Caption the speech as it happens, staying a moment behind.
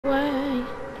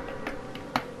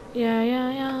Yeah,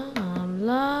 yeah, yeah. I'm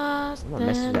lost. I'm gonna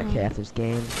mess with that kid after this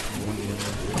game.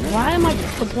 Why am I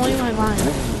deploying my line?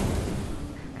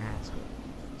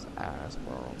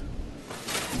 Asshole.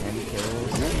 10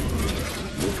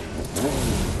 kills.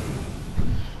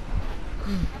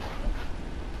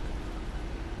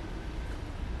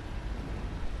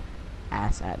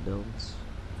 Ass at builds.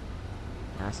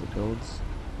 Ass at builds.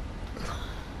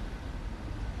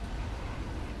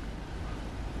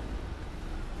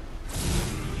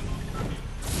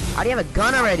 How do you have a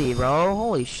gun already, bro?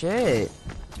 Holy shit.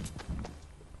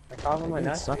 I caught him on my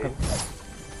nuts, Suck dude. up.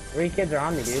 3 kids are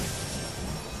on me, dude.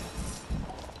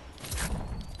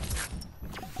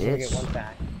 I'm gonna get one Bitch.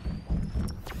 back.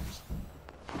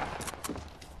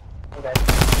 I'm dead.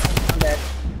 I'm dead.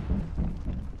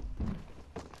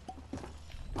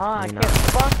 Ah, I Maybe can't.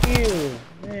 not. Fuck you!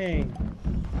 Dang.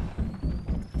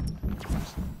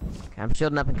 Okay, I'm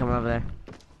shielding up and coming over there.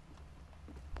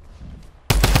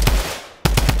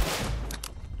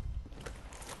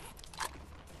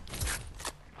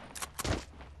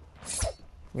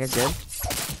 You guys good?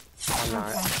 I'm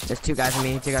not. There's 2 guys on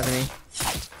me, 2 guys on me.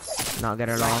 Not good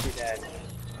at all. Actually dead.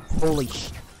 Holy sh.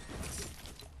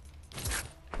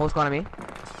 Whole squad on me.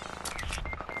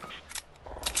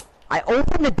 I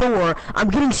opened the door. I'm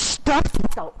getting stuck.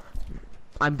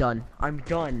 I'm done. I'm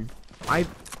done. I'm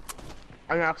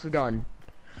actually done.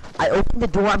 I opened the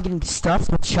door. I'm getting stuffed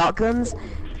with shotguns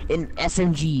and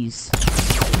SMGs.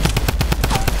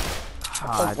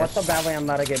 Ah, What's so badly I'm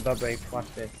about to get butt raped? Watch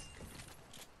this.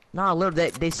 Nah, look,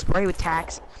 they spray with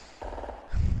tax.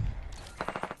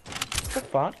 What the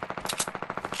fuck?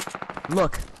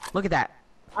 Look at that.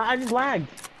 I just lagged.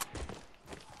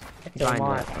 Trying Come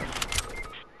on. to.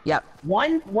 Yep,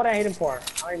 One? What I hit him for?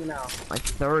 I don't even know. like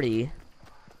 30.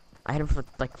 I hit him for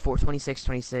like 426,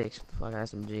 26. Fuck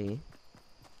SMG.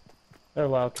 They're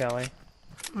low, Kelly.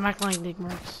 I'm acting like Nick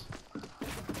Mercs.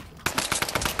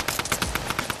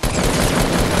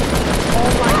 Oh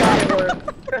my god, it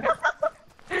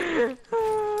worked.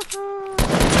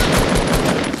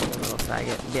 Little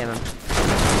faggot. Damn him.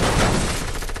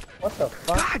 What the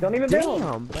fuck? God Don't even build.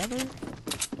 damn, brother.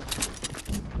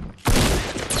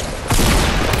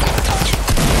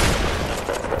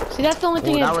 See, that's the only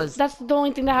thing. Ooh, That's the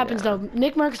only thing that happens though.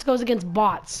 Nick Mercs goes against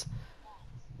bots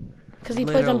because he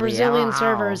plays on Literally, Brazilian ow.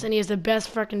 servers and he has the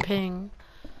best freaking ping.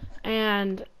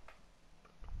 And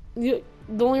the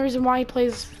only reason why he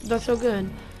plays that's so good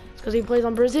is because he plays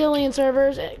on Brazilian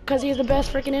servers because he has the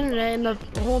best freaking internet in the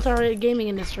whole entire gaming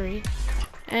industry.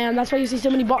 And that's why you see so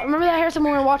many bots. Remember that, Harrison,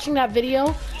 when we were watching that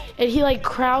video and he like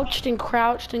crouched and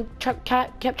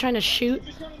kept trying to shoot.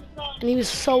 And he was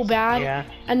so bad. Yeah.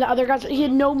 And the other guys, he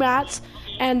had no mats,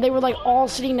 and they were like all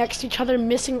sitting next to each other,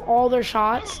 missing all their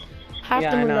shots. Half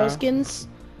Yeah, them I were no know. skins.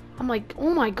 I'm like,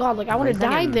 oh my god, like I would have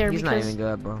died there He's not because even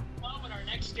good, bro. What our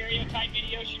next stereotype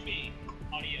video should be.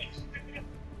 Adios.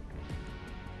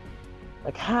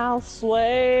 Like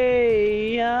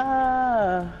Harmszone,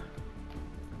 yeah.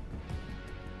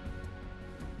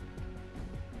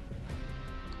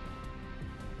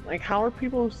 Like, how are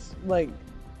people like?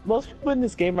 Most people in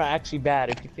this game are actually bad.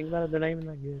 If you think about it, they're not even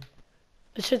that good.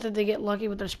 it's just that they get lucky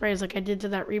with their sprays, like I did to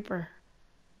that Reaper.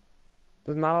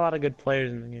 There's not a lot of good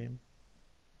players in the game.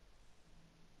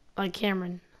 Like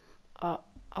Cameron.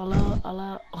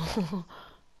 Allah.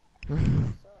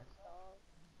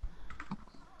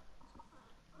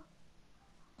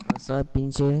 What's up,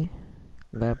 PJ?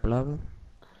 Got a problem?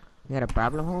 You got a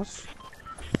problem, host?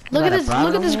 Look at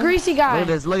this greasy guy.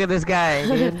 Look at this guy,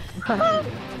 dude.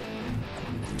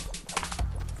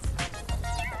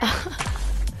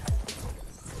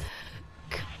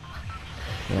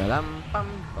 Yeah,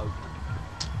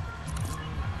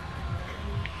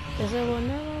 Is there one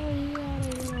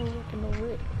working over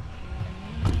it?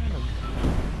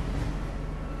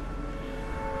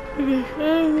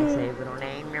 Say little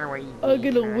name or where you I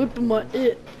get a whip in my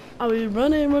hip. I was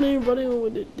running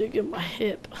with the dick in my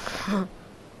hip.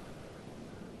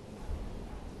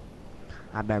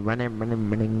 I've been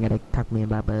running, gotta talk me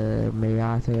about me.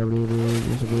 I say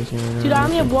distribution. Dude, I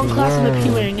only have one class in the P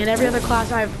wing, and every other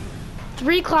class I have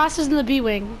 3 classes in the B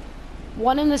wing,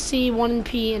 1 in the C, 1 in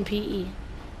P, and PE.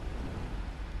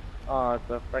 Oh, it's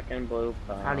a freaking blue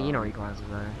phone. How do you know your classes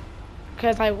are?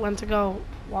 Because I went to go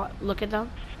look at them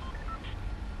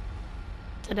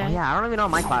today. Oh, yeah, I don't even know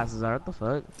what my classes are. What the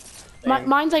fuck?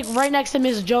 Mine's like right next to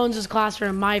Miss Jones's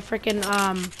classroom. My freaking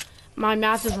my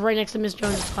math is right next to Miss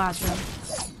Jones's classroom.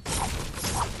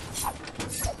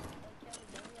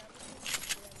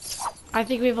 I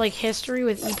think we have like history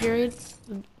with E period.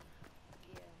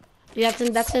 Yeah,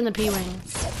 that's in the P wing.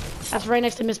 That's right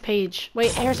next to Miss Page.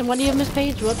 Wait, Harrison, what do you have, Miss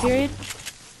Page? What period?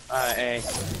 A.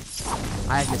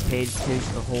 I have Miss Page too. She's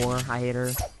a whore. I hate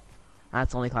her.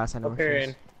 That's the only class I know. What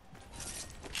period?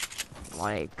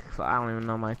 Like, I don't even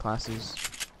know my classes.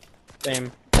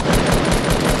 Same.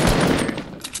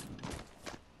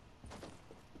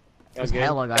 There's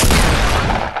hella guys.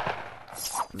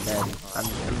 I'm dead.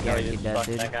 I'm guaranteed dead,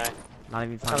 dude. That guy. Not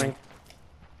even Coming. funny.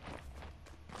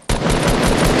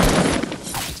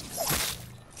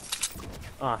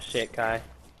 Oh shit, Kai.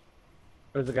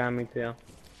 There's a guy on me too.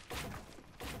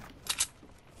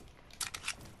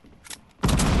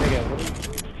 Nigga, what are you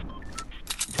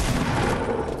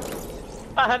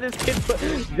doing? This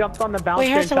kid jumped on the bouncer. Wait,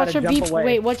 Harrison, and what's tried your to B? jump away.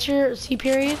 Wait, what's your C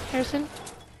period, Harrison?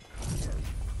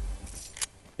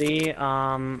 C,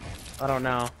 I don't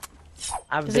know.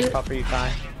 I have a Is big it- cup for you,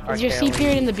 Kai. Is your C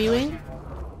period in the B wing?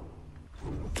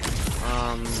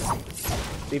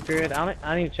 C period?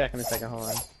 I need to check in a second, hold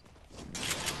on.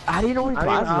 How do you know what I don't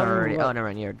classes even- I are don't already? even Oh, look. never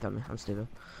mind. You're dumb. I'm stupid.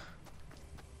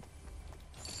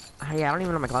 Yeah, I don't even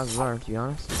know what my classes are, to be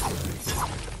honest.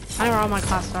 I know where all my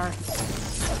classes are.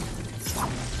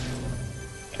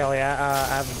 Kelly, I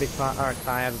have a big pot, or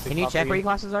Kai, I have a big Can you pot check for where your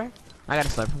classes are? I got a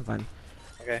slurp. I'm fine.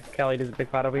 Okay, Kelly, there's a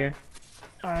big pot over here.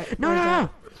 Alright. No, where's no, that? no.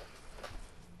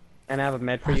 And I have a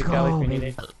med for Let's you, Kelly, go, if you need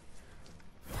baby. it.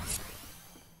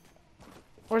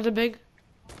 Where's the big?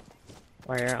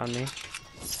 Right here, on me.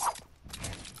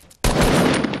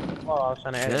 Oh, I was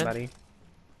trying to edit, Good? buddy.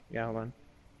 Yeah, hold on.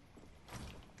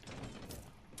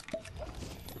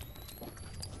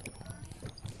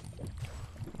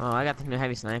 Oh, I got the new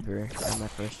heavy sniper on my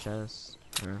first chest.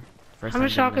 First How many time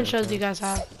shotgun getting shells do you chest.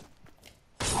 guys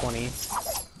have? 20.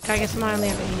 Okay, I guess mine only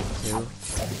have 8. 2.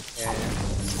 Yeah.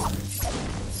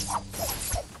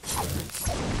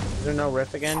 Is there no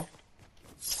riff again?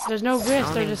 There's no I rifts,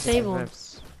 don't they're even think disabled.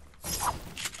 there's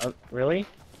rifts. Oh, really?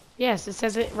 Yes, it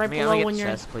says it right Let me below get when the you're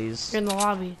chest, please. in the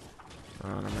lobby. Oh,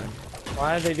 no, man.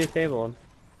 Why are they disabled?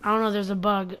 I don't know, there's a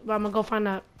bug, but I'm gonna go find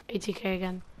a ATK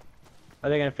again. Are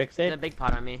they gonna fix There's a it? big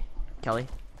pot on me, Kelly.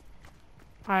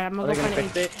 Alright, I'm Are gonna they go gonna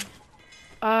find fix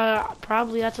an it?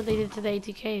 probably that's what they did to the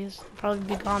ATKs. Probably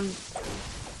be gone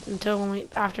until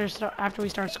after we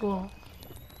start school.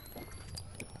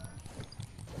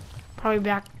 Probably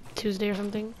back Tuesday or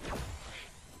something.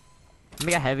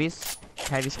 We got heavies.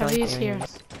 Heavies, Kelly. Heavies Give me here.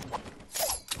 heavies.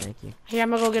 Thank you. Here, I'm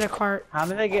gonna go get a cart. How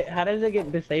does it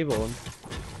get disabled?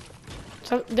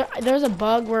 So there's a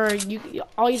bug where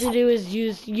all you have to do is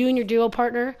you and your duo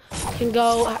partner can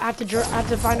go have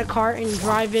to find a cart and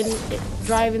drive in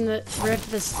the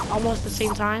rift almost the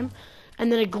same time, and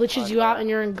then it glitches you out and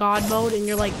you're in God mode and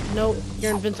you're like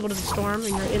you're invincible to the storm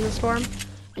and you're in the storm,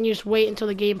 and you just wait until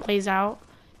the game plays out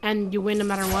and you win no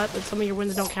matter what, but some of your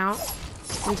wins don't count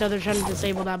until they're trying to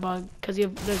disable that bug because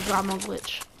there's God mode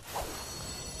glitch.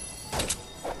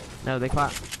 No, they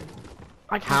caught.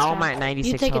 I can't How am stop. I at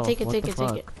 96 You take health? it, take it, What take the it, take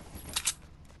fuck? it.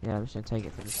 Yeah, I'm just gonna take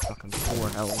it for this fucking 4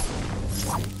 health.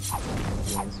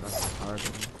 Yeah, this fucking hard.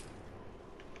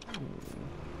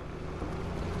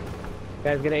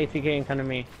 Guys, get an ATK and come to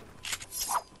me.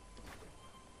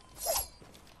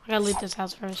 I gotta leave this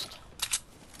house first.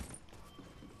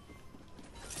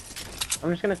 I'm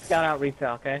just gonna scout out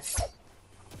retail, okay?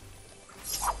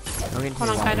 I'm getting Hold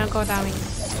on, Kai, don't go without me.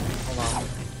 Hold on.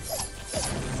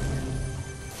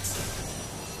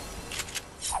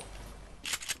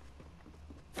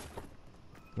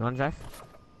 You wanna drive?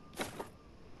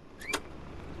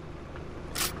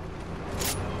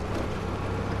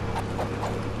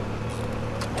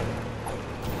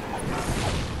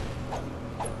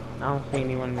 I don't see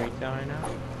anyone in retail right now.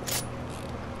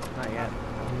 Not yet.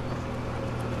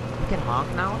 You can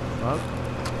honk now? Fuck.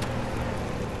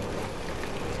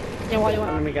 Yeah, what do you Come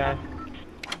to want? me, guys.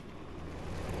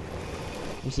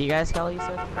 You see you guys, Kelly, you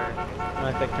said? No,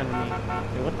 I said come to me.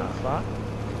 Dude, what the fuck?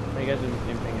 Oh, you guys are doing the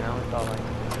same thing now. It's all like,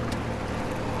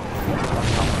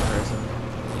 Person.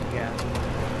 yeah.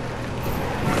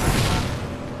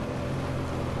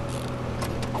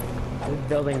 This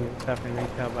building stuff in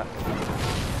retail, but I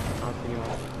don't see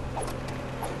anyone.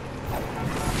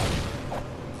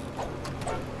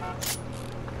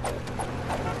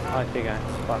 Oh, I see you guys.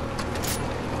 Fuck.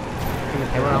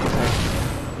 Hey, we're almost there.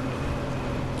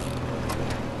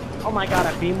 Oh my god,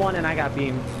 I beamed one and I got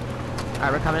beamed.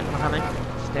 Alright, we're coming,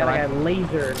 Stay And I alive. got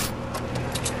lasered.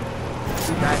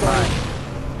 Drive by.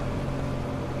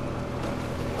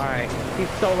 Alright, he's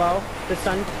so low. The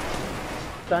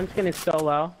sunskin is so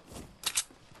low.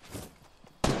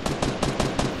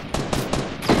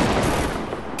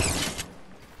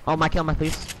 Oh, my kill, my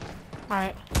please.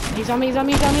 Alright. He's on me, he's on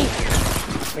me, he's on me.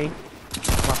 Me.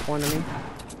 Left one to me.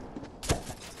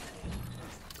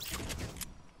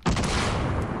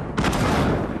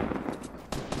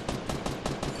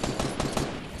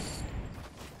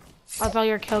 I saw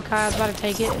your kill, Kai. I was about to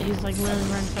take it. He's like literally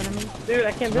right in front of me. Dude,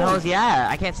 I can't Where build. is he at?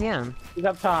 I can't see him. He's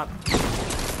up top.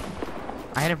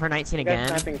 I hit him for 19 You guys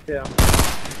again. sniping too.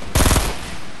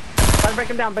 Try to break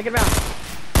him down, break him down.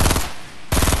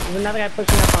 There's another guy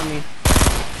pushing up on me.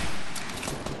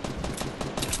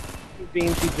 He's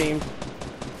beamed, he's beamed.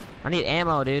 I need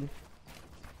ammo, dude.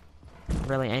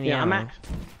 Really, any Yeah, ammo. I'm at.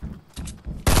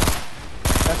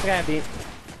 That's the guy I beat.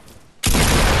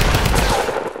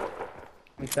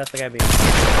 That's the guy I beat.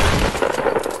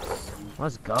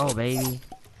 Let's go, baby.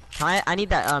 I need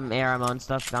that AR ammo and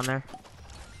stuff down there.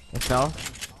 It fell.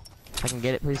 If I can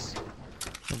get it, please.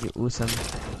 Thank you, awesome.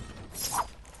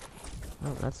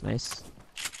 Oh, that's nice.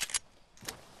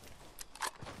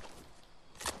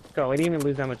 Go. We didn't even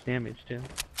lose that much damage, too.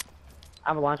 I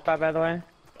have a launch pad, by the way.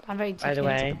 I'm very By the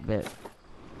way. A bit.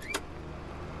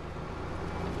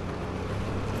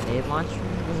 Nade launcher?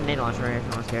 There's a nade launcher right here if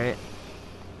you want to carry it.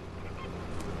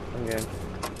 I'm good.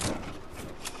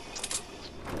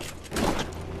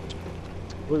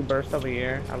 Blue burst over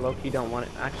here. I low-key don't want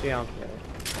it. Actually, I'll get it.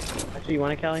 Actually, you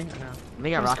want it, Kelly? Or no? We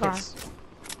got Where's rockets.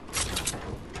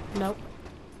 Nope.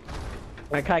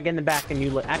 I kind of get in the back and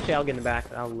you. Actually, I'll get in the back.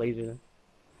 I'll laser them.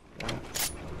 I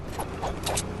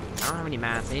don't have any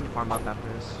mats. I need to farm up after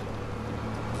this.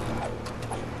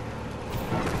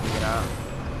 Get out.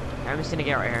 I'm just gonna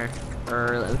get right here.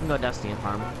 Or we can go Dusty and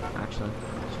farm, actually.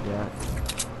 Should do that.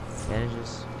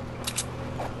 Advantages.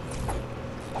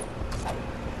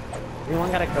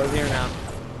 Anyone got a cozy or no?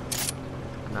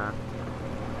 Nah.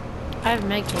 I have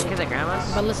med Look at kit. the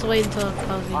grandma's. But let's wait until it's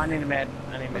cozy. Oh, I need a med.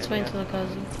 I need a med. Let's wait Yeah. until it's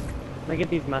cozy. Let me get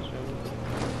these mushrooms.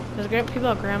 There's great people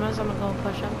at grandma's. I'm gonna go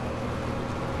push them.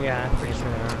 Yeah, I'm pretty sure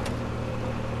they are.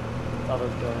 all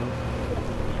those buildings.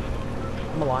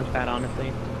 I'm a launch pad,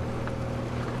 honestly.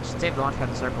 Just save the launch pad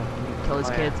in the circle. You kill these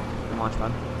Oh, yeah. kids, and launch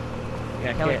pad.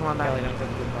 Yeah, Kelly, Kit, come on back. Kelly, don't go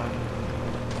too far.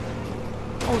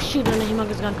 Oh shoot! In a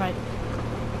humongous gunfight.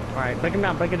 Alright, break him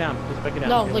down, break it down. Just break it down.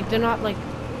 No, dude. like they're not like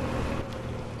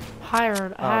high or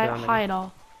they're on there. high at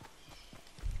all.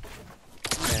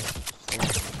 Okay.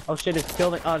 Oh shit, it's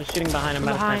building. Oh, it's shooting behind him.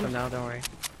 I'm about to snipe Behind. him now, don't worry.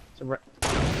 It's a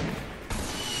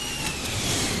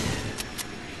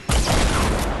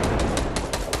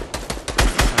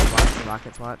Watch the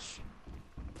rockets, watch.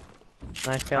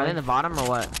 nice Are Kelly. they in the bottom or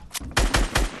what?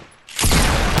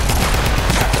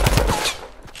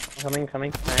 Coming.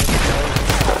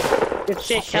 Nice. Good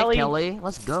shit, Shit, Kelly.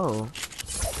 Let's go.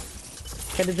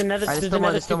 Okay, there's another, Alright, there's there's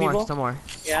another still two more, people. still more.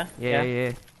 Yeah? Yeah.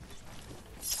 I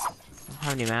don't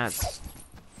have any mats.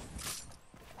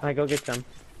 Can I go get some?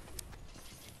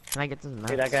 Can I get some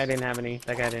mats? Dude, that guy didn't have any.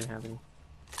 That guy didn't have any.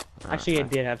 Actually, I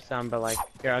did have some, but like,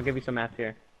 here, I'll give you some mats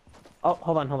here. Oh,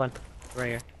 hold on. Right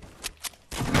here.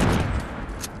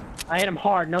 I hit him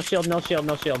hard. No shield.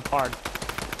 Hard.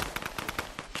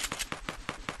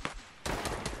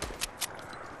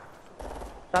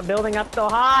 Stop building up so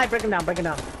high. Break him down.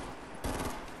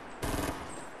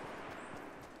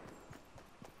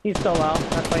 He's so low.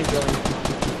 That's why he's building.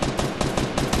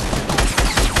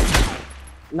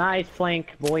 Nice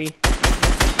flank, boy.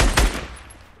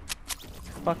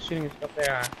 Fuck shooting his stuff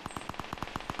there.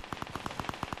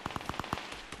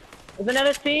 There's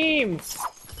another team!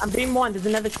 I'm team one, there's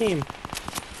another team.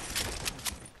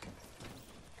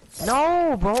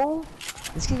 No, bro.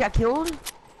 This kid got killed?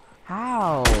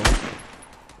 How? I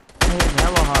hit him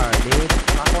hella hard, dude.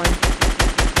 Not one.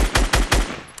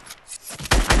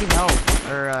 I need help.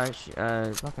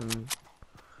 Or, fucking...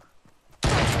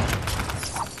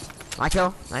 My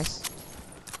kill. Nice.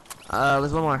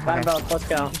 There's one more. Fine, Okay. bro, let's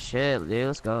go. Shit, dude,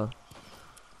 let's go.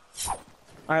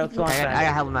 Alright, let's launch I that.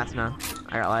 got hella mats now.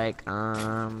 I got like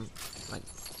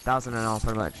 1,000 and all,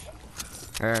 pretty much.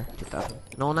 Or 2,000.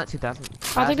 No, not 2,000.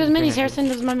 I'll take those minis, Harrison.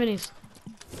 Those are my minis.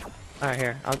 Alright,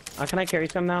 here. Can I carry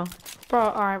some now? Bro,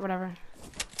 alright, whatever.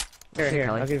 Here,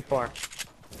 Kelly. I'll give you 4.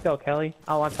 Let's go, Kelly.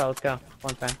 I'll launch that, let's go.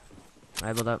 One time.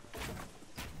 I build up.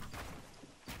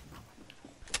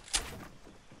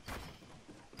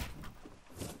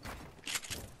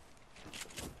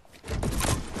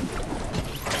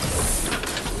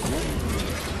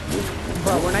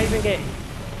 Bro, we're not even getting...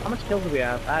 How much kills do we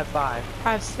have? I have 5.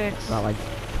 5, 6. About like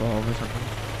 12 or something.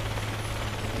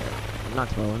 Not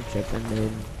 12, I'm tripping,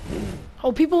 dude.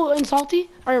 Oh, people in Salty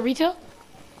are at retail?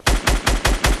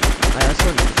 Alright, let's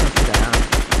go shoot that out.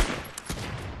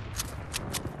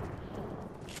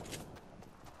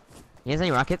 You guys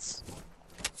any rockets?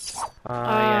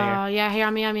 Yeah. Yeah, here,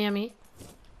 on me.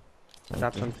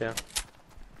 Drop some too.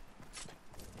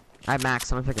 I have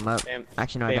Max, I'm gonna pick him up. Spam,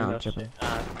 Actually, no, I spam don't. I'm those tripping. shit.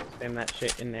 Spam that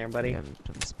shit in there, buddy. Yeah,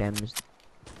 I'm spam this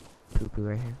poo poo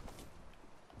right here.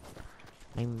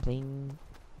 Bling bling.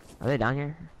 Are they down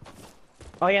here?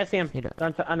 Oh yeah, I see him. He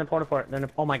don't- On the porta fort.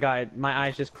 Oh my god, my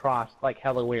eyes just crossed. Like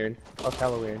hella weird. That's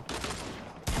hella weird.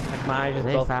 Like my eyes just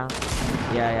They both. found.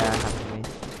 Yeah, yeah, have to be.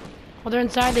 Well, they're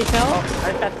inside. They fell. Oh, I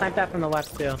just got sniped at from the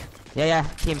left too. Yeah, yeah,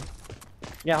 team.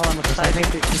 Yeah, hold on. Let's I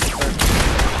think-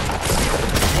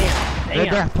 Damn.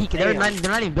 They're peeking. They're Damn.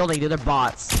 not even building, dude. They're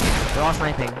bots. They're all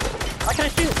sniping. Why can't I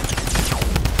shoot?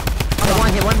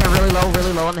 Hit one. They're really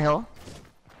low on the hill.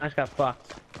 I just got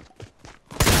fucked.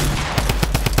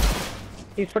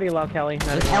 He's pretty low, Kelly. Not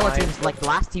There's even hella gonna lie. teams, like the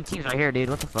last two teams right here, dude.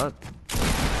 What the fuck?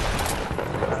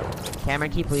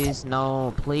 Cameron, key, please.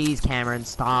 No, please, Cameron,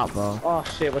 stop, bro. Oh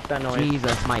shit, what's that noise?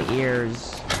 Jesus, my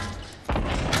ears.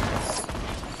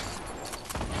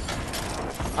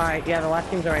 Alright, yeah, the last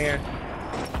teams are right here.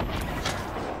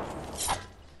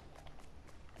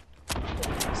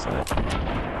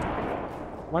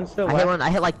 One's still I hit left. one. I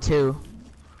hit like two.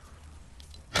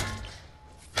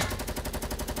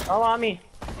 Oh, on me.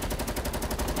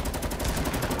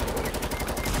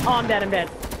 Oh, I'm dead.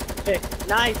 Shit,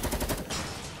 nice.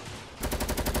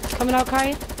 Coming out,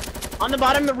 Kai. On the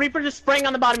bottom, the Reaper just spraying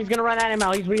on the bottom. He's gonna run at him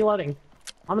out. He's reloading.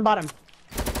 On the bottom.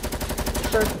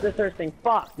 The third thing.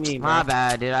 Fuck me, bro. My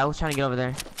bad, dude. I was trying to get over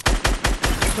there.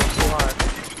 Push too hard.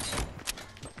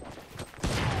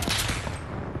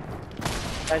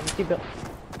 Guys, just keep it.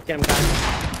 Get him, guys.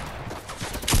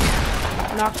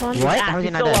 Knocked one. What? Ah, How is he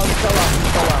he's not so dead? low, he's so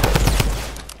low.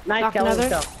 Nice, Knock Kelly, another.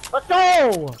 let's go. Let's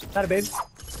go! Got it, babe.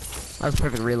 That was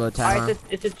perfect reload time. Alright,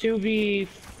 it's a 2v...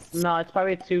 No, it's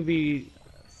probably a 2v...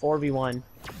 4v1.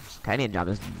 I need to drop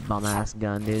this bum ass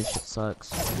gun, dude. Shit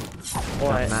sucks. What?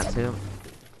 Dropping that too.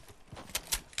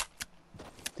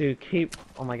 Dude, keep...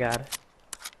 Oh my god.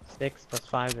 6 plus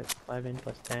 5 is 5 in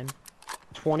plus 10.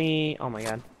 20... Oh my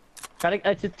god. Try to...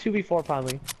 It's a 2v4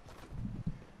 probably.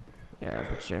 Yeah,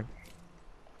 for sure.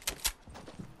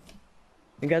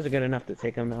 You guys are good enough to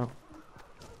take him now.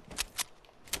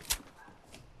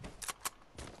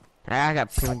 I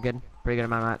got pretty good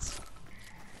amount of mats.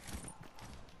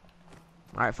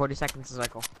 Alright, 40 seconds to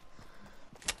cycle.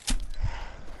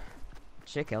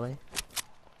 Shit, Kelly.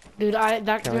 Dude,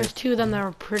 there's two of them that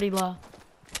were pretty low.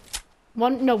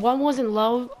 One wasn't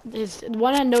low.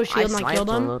 One had no shield and I killed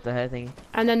him. What the heck thing?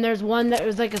 And then there's one that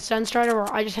was like a Sun Strider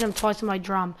where I just hit him twice with my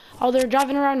drum. Oh, they're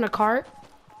driving around in a cart.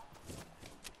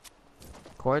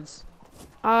 Cords?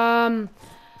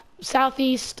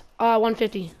 Southeast,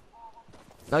 150.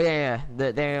 Oh yeah,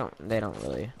 yeah. They don't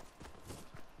really.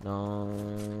 No.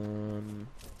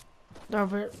 They're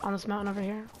over on this mountain over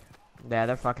here. Yeah,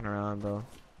 they're fucking around, bro.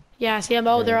 Yeah, I see them.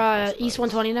 Oh, they're that's east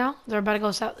 120 now. They're about to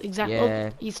go south. Exactly. Yeah.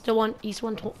 Oh, east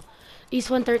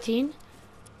 113.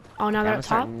 Oh, now they're I'm at top.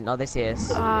 starting. No, they see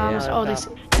us. Oh, Yeah.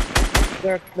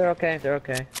 They're okay, they're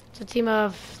okay. It's a team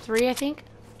of 3, I think.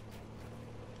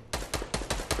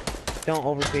 Don't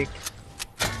overpeak.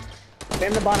 Stay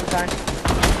in the bottom side.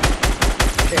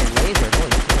 Shit, laser.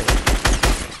 Holy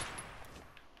shit.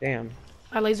 Damn.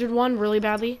 I lasered one really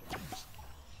badly.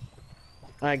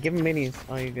 Alright, give him minis.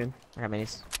 Oh, you're good. I got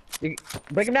minis.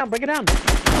 Break him down, break it down! Don't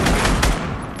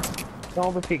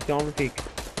overpeak, don't overpeak.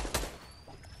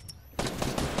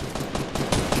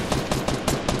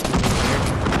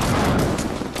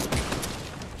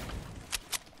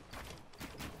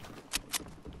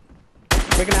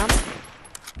 Break it down.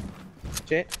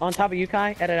 Shit. On top of you,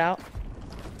 Kai. Edit out.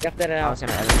 You have to edit I out. was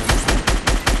gonna edit them.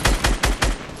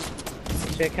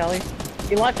 Shit, Kelly.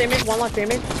 He lost damage, one lost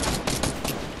damage.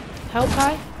 Help,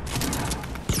 Kai.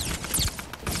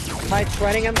 Kai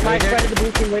spreading him. Kai Laser. spreaded the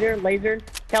blue team later. Lasered.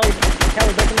 Kelly,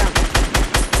 break him down.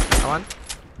 Go on.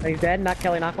 Oh, he's dead. Not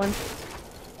Kelly, knock one.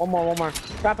 One more.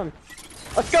 Trap him.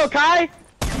 Let's go, Kai!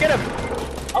 Get him!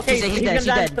 Okay, He's he's dead, gonna he's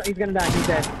die. dead. He's gonna die. He's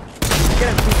dead. Get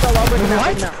him. He's so low. Break him down.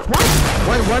 Break him down.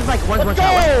 One's like one Let's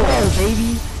shot. go! Let's go,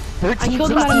 baby. 13, I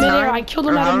killed him out of 69, midair. I killed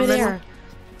him or out of however many- midair.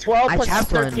 12 I plus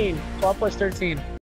tapped one. 13. 12 plus 13.